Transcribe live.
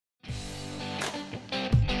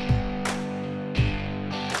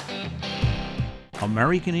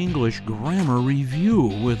American English Grammar Review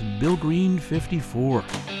with Billgreen54.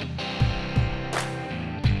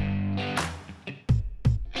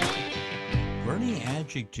 Learning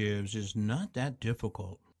adjectives is not that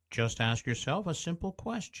difficult. Just ask yourself a simple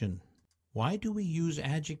question. Why do we use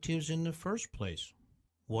adjectives in the first place?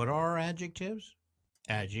 What are adjectives?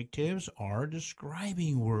 Adjectives are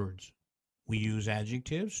describing words. We use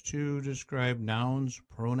adjectives to describe nouns,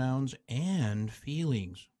 pronouns, and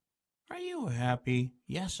feelings. Are you happy?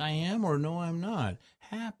 Yes, I am, or no, I'm not.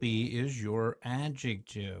 Happy is your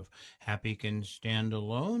adjective. Happy can stand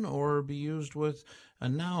alone or be used with a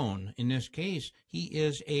noun. In this case, he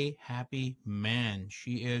is a happy man.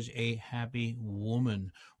 She is a happy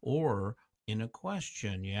woman. Or in a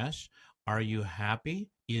question, yes. Are you happy?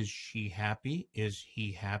 Is she happy? Is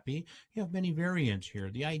he happy? You have many variants here.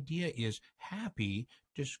 The idea is happy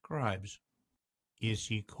describes. Is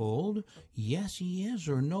he cold? Yes, he is,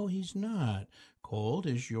 or no, he's not. Cold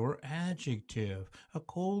is your adjective. A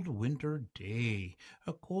cold winter day,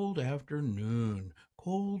 a cold afternoon,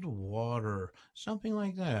 cold water, something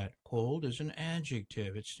like that. Cold is an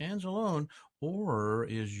adjective. It stands alone or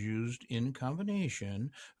is used in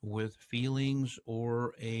combination with feelings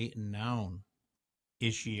or a noun.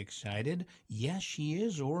 Is she excited? Yes, she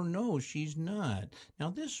is, or no, she's not.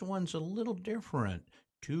 Now, this one's a little different.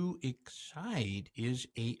 To excite is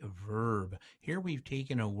a verb. Here we've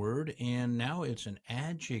taken a word and now it's an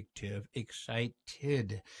adjective,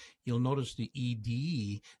 excited. You'll notice the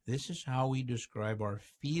ed. This is how we describe our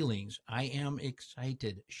feelings. I am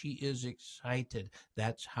excited. She is excited.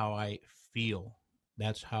 That's how I feel.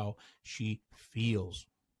 That's how she feels.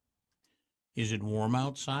 Is it warm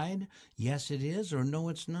outside? Yes, it is, or no,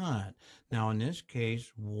 it's not. Now, in this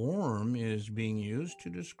case, warm is being used to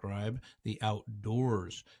describe the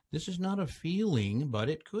outdoors. This is not a feeling, but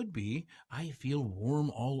it could be. I feel warm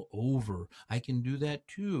all over. I can do that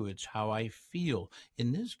too. It's how I feel.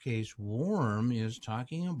 In this case, warm is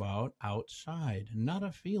talking about outside, not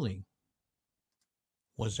a feeling.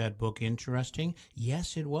 Was that book interesting?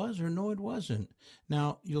 Yes, it was, or no, it wasn't.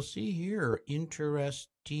 Now, you'll see here,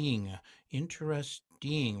 interesting.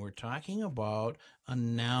 Interesting. We're talking about a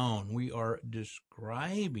noun. We are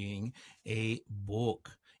describing a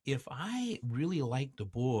book. If I really like the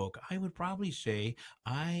book, I would probably say,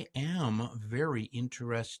 I am very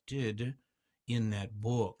interested in that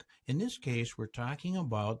book. In this case, we're talking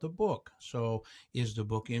about the book. So, is the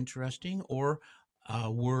book interesting, or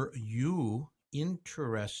were you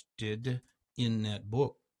interested in that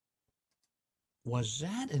book? Was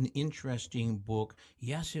that an interesting book?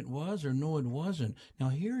 Yes, it was, or no, it wasn't. Now,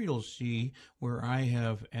 here you'll see where I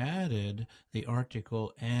have added the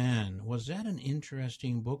article an. Was that an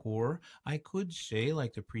interesting book? Or I could say,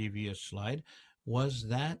 like the previous slide, was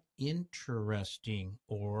that interesting?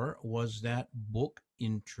 Or was that book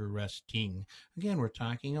interesting? Again, we're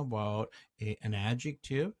talking about an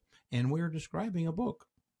adjective, and we're describing a book.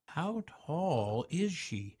 How tall is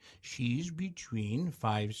she? She's between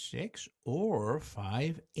 5'6" or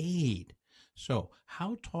 5'8". So,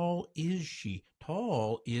 how tall is she?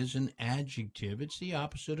 Tall is an adjective. It's the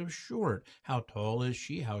opposite of short. How tall is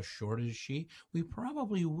she? How short is she? We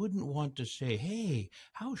probably wouldn't want to say, hey,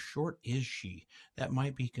 how short is she? That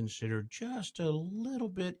might be considered just a little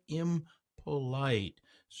bit impolite.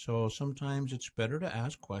 So sometimes it's better to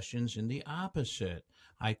ask questions in the opposite.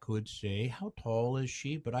 I could say, how tall is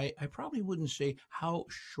she? But I probably wouldn't say, how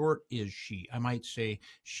short is she? I might say,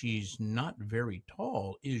 she's not very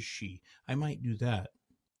tall, is she? I might do that.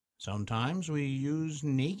 Sometimes we use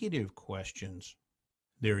negative questions.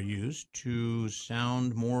 They're used to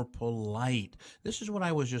sound more polite. This is what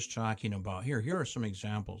I was just talking about. Here are some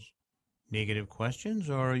examples. Negative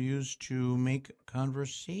questions are used to make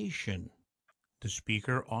conversation. The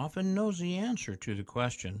speaker often knows the answer to the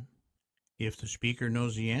question. If the speaker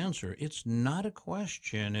knows the answer, it's not a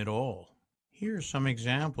question at all. Here are some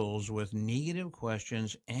examples with negative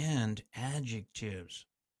questions and adjectives.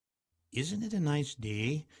 Isn't it a nice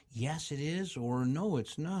day? Yes, it is, or no,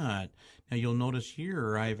 it's not. Now, you'll notice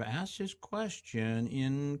here I've asked this question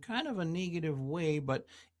in kind of a negative way, but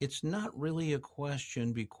it's not really a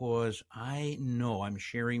question because I know I'm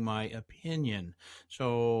sharing my opinion.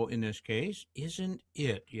 So, in this case, isn't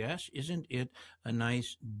it? Yes, isn't it a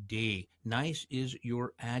nice day? Nice is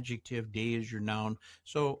your adjective, day is your noun.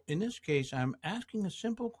 So, in this case, I'm asking a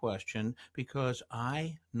simple question because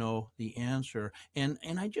I know the answer, and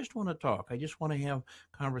I just want to talk. I just want to have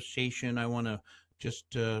conversation. I want to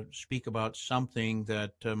just speak about something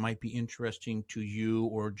that might be interesting to you,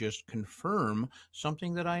 or just confirm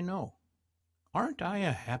something that I know. Aren't I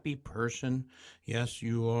a happy person? Yes,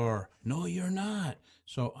 you are. No, you're not.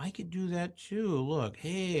 So I could do that too. Look,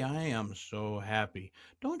 hey, I am so happy.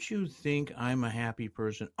 Don't you think I'm a happy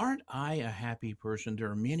person? Aren't I a happy person? There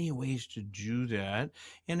are many ways to do that.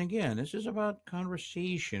 And again, this is about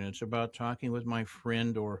conversation. It's about talking with my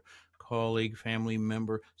friend or colleague, family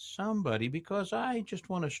member, somebody, because I just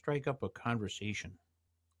want to strike up a conversation.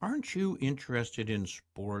 Aren't you interested in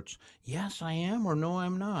sports? Yes, I am, or no,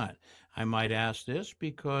 I'm not. I might ask this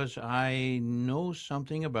because I know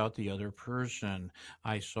something about the other person.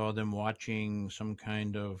 I saw them watching some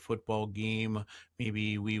kind of football game.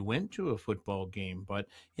 Maybe we went to a football game, but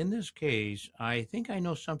in this case, I think I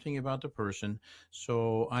know something about the person,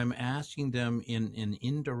 so I'm asking them in an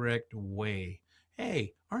indirect way.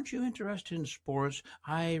 Hey, aren't you interested in sports?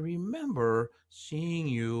 I remember seeing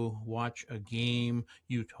you watch a game.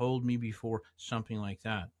 You told me before, something like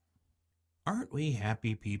that. Aren't we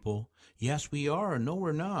happy people? Yes, we are. No,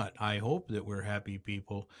 we're not. I hope that we're happy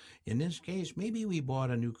people. In this case, maybe we bought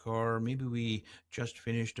a new car. Maybe we just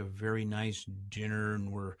finished a very nice dinner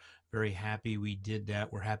and we're very happy we did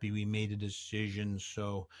that. We're happy we made a decision.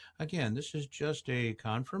 So, again, this is just a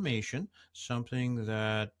confirmation, something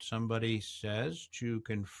that somebody says to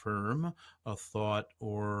confirm a thought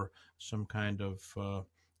or some kind of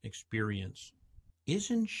experience.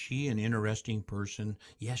 Isn't she an interesting person?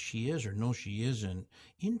 Yes, she is, or no, she isn't.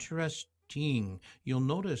 Interesting. You'll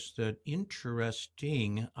notice that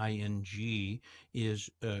interesting, ing, is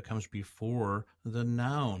comes before the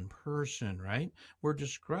noun person, right? We're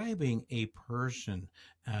describing a person,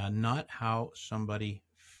 not how somebody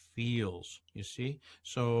feels, you see?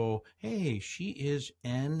 So, hey, she is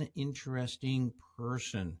an interesting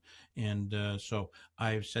person. And so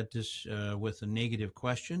I've said this with a negative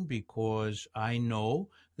question because I know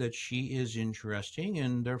that she is interesting,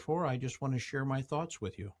 and therefore I just want to share my thoughts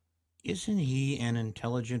with you. Isn't he an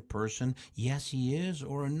intelligent person? Yes, he is,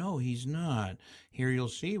 or no, he's not. Here you'll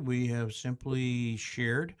see we have simply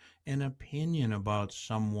shared an opinion about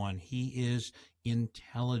someone. He is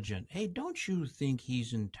intelligent. Hey, don't you think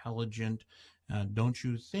he's intelligent? Don't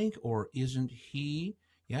you think, or isn't he?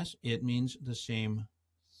 Yes, it means the same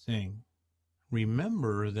thing.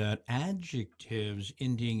 Remember that adjectives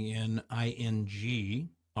ending in ing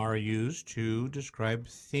are used to describe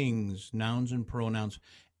things, nouns and pronouns,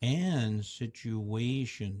 and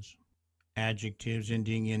situations. Adjectives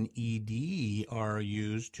ending in ed are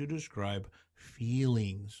used to describe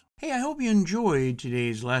feelings. Hey, I hope you enjoyed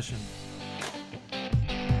today's lesson.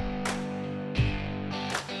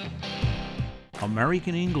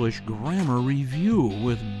 American English Grammar Review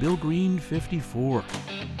with Billgreen54.